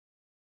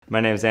My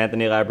name is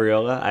Anthony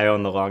Labriola. I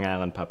own the Long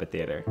Island Puppet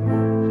Theater.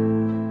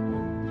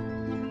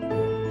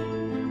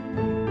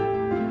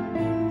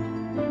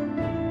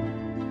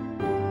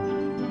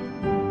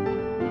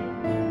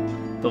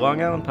 The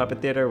Long Island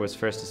Puppet Theater was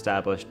first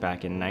established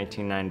back in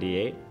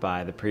 1998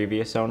 by the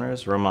previous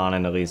owners, Roman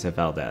and Elisa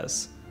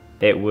Valdez.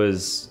 It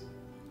was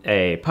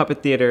a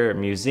puppet theater,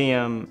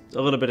 museum,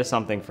 a little bit of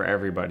something for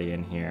everybody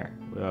in here.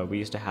 We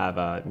used to have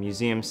a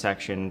museum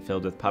section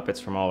filled with puppets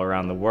from all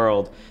around the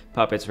world,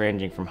 puppets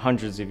ranging from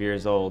hundreds of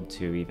years old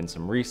to even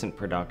some recent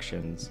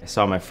productions. I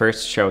saw my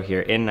first show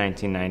here in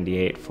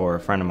 1998 for a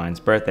friend of mine's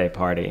birthday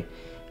party.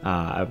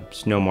 I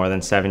was no more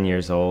than 7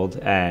 years old,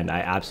 and I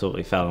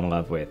absolutely fell in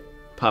love with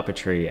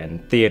puppetry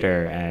and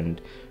theater,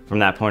 and from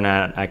that point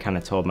on, I kind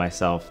of told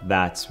myself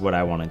that's what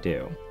I want to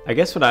do. I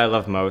guess what I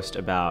love most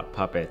about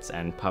puppets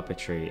and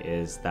puppetry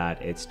is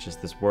that it's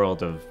just this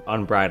world of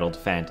unbridled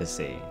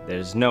fantasy.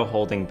 There's no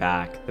holding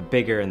back. The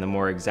bigger and the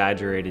more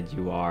exaggerated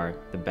you are,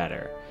 the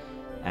better.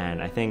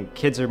 And I think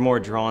kids are more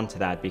drawn to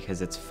that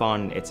because it's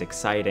fun, it's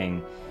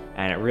exciting,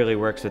 and it really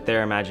works with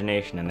their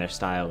imagination and their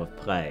style of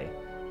play.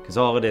 Because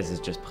all it is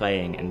just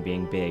playing and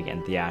being big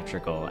and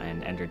theatrical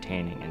and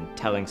entertaining and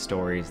telling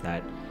stories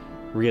that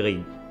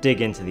really dig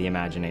into the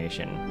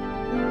imagination.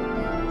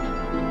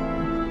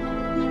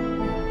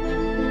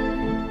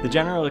 The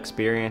general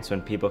experience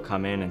when people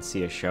come in and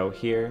see a show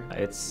here,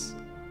 it's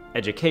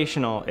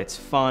educational, it's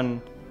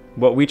fun.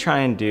 What we try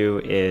and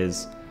do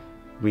is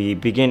we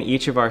begin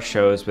each of our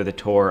shows with a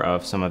tour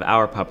of some of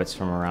our puppets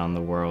from around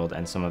the world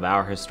and some of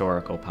our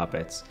historical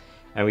puppets.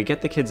 And we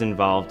get the kids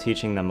involved,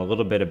 teaching them a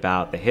little bit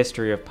about the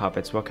history of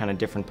puppets, what kind of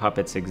different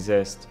puppets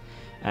exist.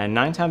 And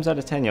 9 times out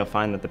of 10, you'll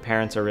find that the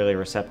parents are really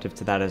receptive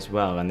to that as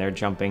well, and they're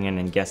jumping in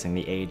and guessing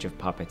the age of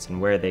puppets and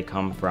where they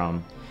come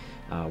from,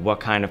 what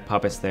kind of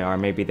puppets they are.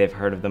 Maybe they've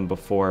heard of them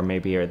before,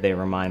 maybe they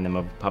remind them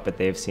of a puppet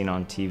they've seen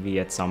on TV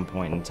at some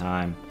point in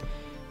time.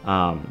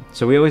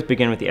 So we always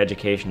begin with the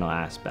educational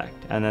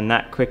aspect, and then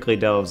that quickly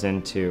delves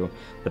into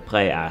the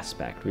play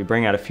aspect. We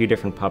bring out a few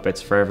different puppets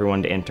for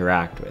everyone to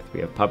interact with. We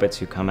have puppets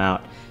who come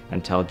out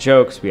and tell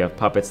jokes. We have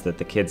puppets that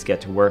the kids get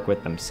to work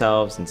with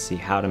themselves and see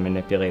how to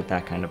manipulate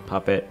that kind of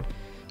puppet.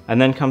 And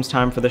then comes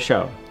time for the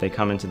show. They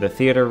come into the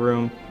theater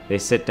room, they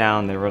sit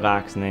down, they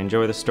relax, and they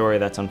enjoy the story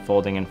that's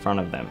unfolding in front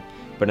of them.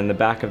 But in the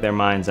back of their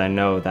minds, I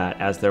know that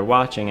as they're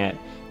watching it,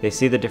 they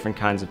see the different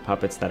kinds of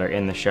puppets that are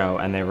in the show,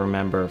 and they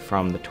remember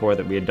from the tour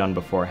that we had done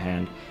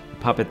beforehand, the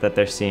puppet that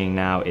they're seeing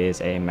now is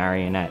a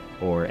marionette,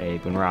 or a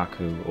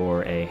bunraku,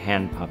 or a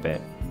hand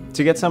puppet.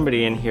 To get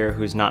somebody in here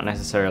who's not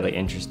necessarily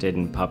interested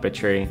in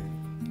puppetry,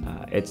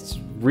 it's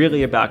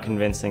really about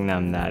convincing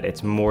them that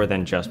it's more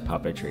than just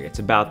puppetry. It's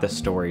about the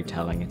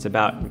storytelling. It's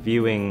about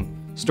viewing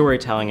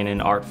storytelling in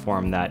an art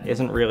form that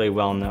isn't really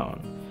well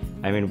known.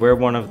 I mean, we're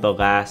one of the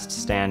last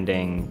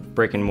standing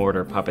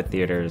brick-and-mortar puppet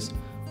theaters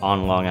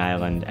on Long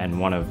Island and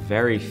one of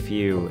very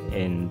few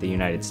in the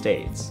United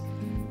States.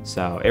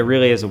 So it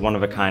really is a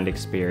one-of-a-kind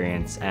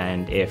experience,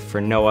 and if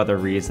for no other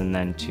reason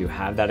than to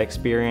have that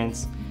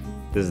experience,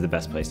 this is the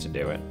best place to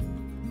do it.